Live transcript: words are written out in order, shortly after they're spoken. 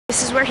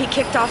This is where he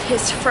kicked off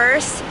his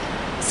first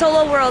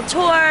solo world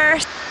tour.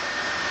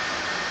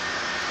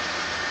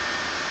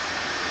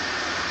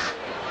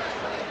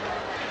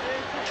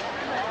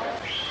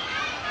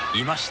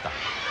 いました。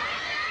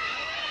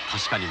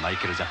確かにマイ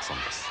ケル・ジャクソン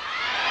です。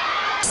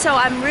So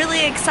I'm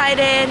really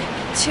excited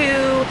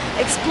to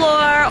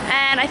explore,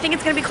 and I think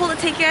it's gonna be cool to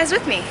take you guys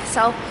with me.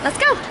 So let's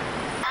go.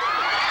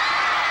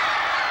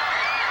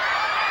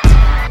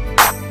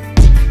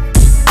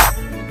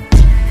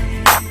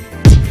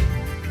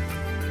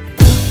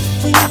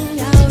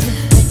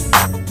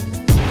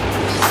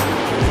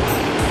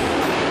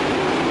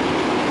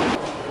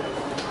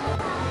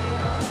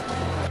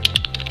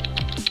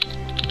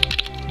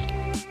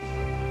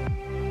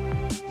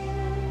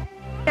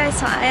 Guys,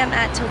 so I am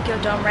at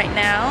Tokyo Dome right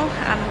now.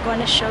 I'm going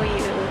to show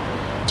you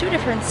two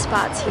different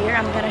spots here.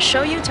 I'm going to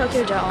show you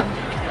Tokyo Dome,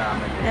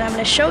 and I'm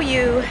going to show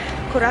you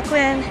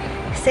Korakuen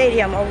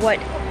Stadium, or what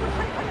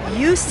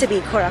used to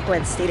be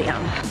Korakuen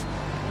Stadium.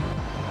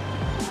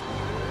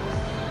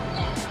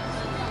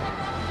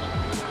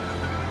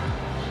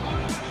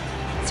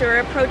 So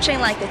we're approaching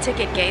like the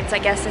ticket gates. I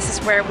guess this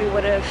is where we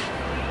would have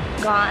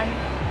gone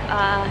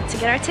to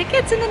get our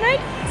tickets in the 90s.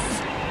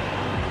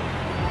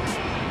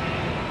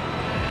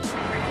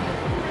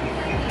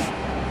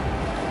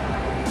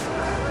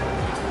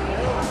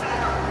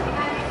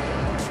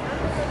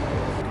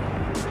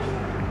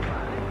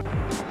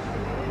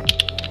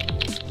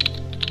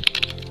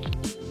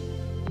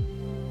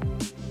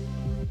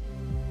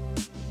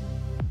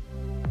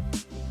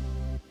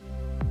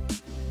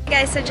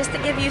 Guys, so just to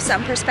give you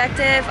some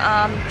perspective,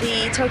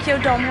 the Tokyo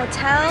Dome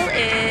Hotel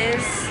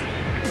is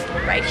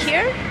right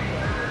here,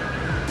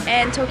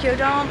 and Tokyo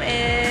Dome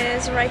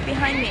is right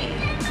behind me.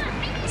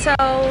 So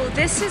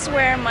this is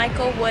where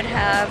Michael would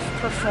have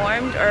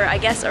performed, or I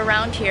guess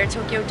around here.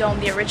 Tokyo Dome,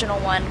 the original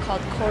one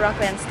called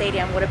Korakuen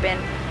Stadium, would have been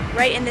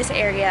right in this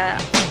area.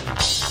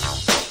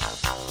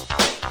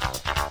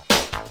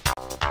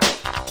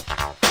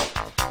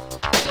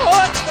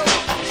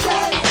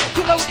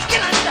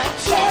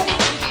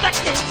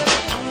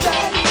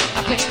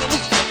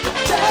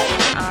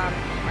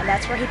 And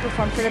that's where he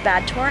performed for the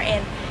Bad Tour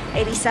in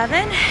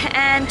 '87.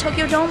 And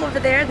Tokyo Dome over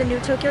there, the new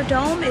Tokyo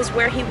Dome, is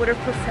where he would have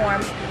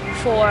performed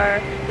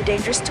for the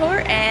Dangerous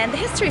Tour and the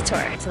History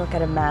Tour. To look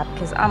at a map,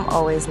 because I'm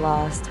always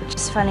lost, which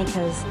is funny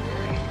because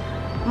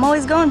I'm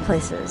always going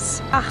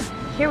places. Ah,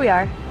 here we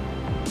are.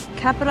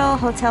 Capitol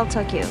Hotel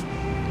Tokyo.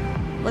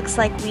 Looks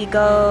like we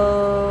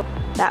go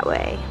that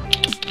way.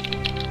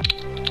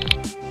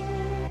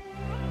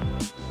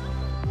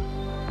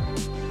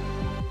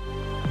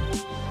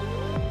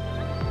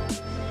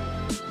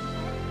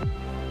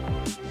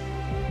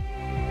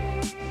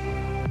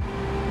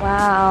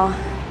 Wow,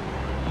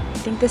 I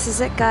think this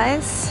is it,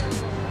 guys.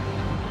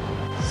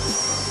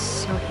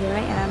 So here I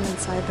am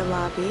inside the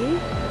lobby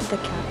of the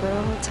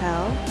Capitol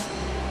Hotel.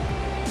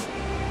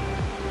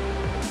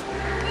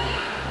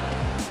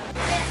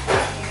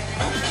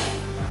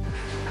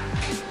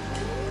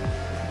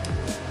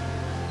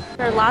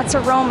 There are lots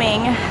of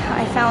roaming.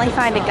 I finally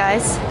find it,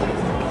 guys.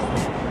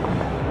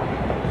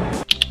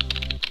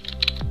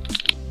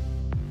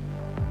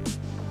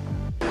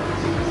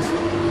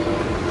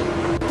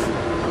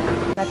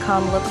 I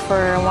come look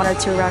for one or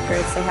two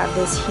records. They have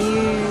this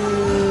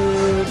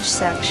huge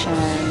section.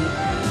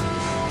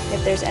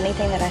 If there's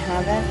anything that I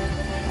haven't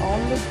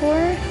owned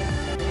before.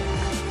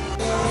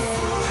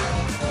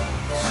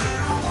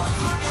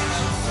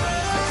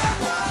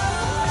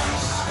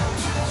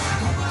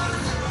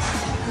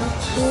 How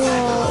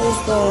cool is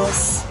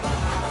this?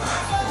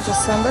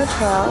 December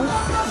 12th,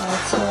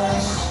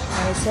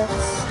 1996.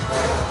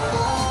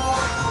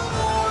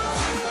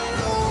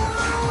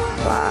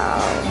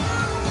 Wow.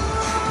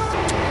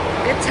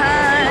 Good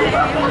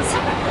times.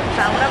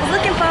 Found what I was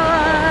looking for,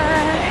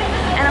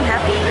 and I'm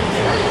happy.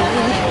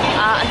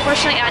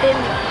 Unfortunately, I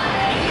didn't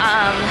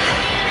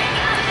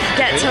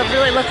get to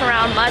really look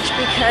around much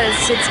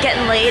because it's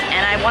getting late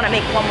and I want to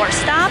make one more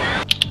stop.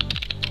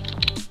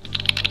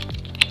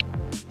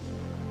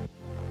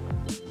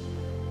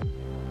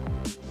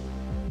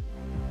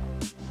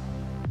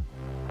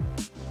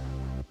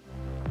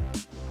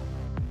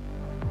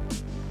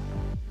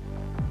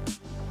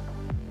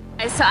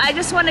 So I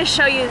just want to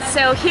show you,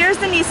 so here's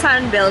the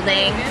Nissan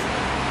building.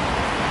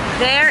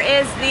 There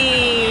is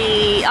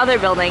the other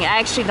building. I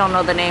actually don't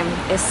know the name.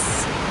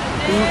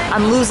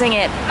 I'm losing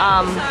it.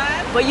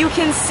 But you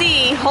can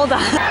see, hold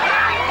on.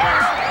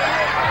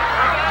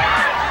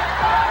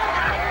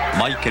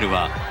 マイケル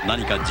は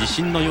何か自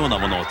信のような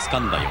ものを掴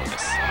んだようで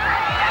す。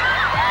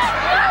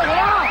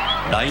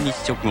来日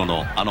直後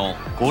のあの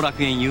後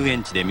楽園遊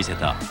園地で見せ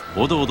た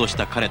おどおどし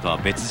た彼とは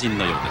別人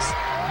のようです。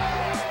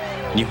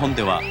日本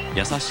では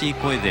優しい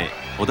声で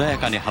穏や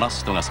かに話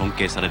す人が尊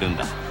敬されるん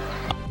だ。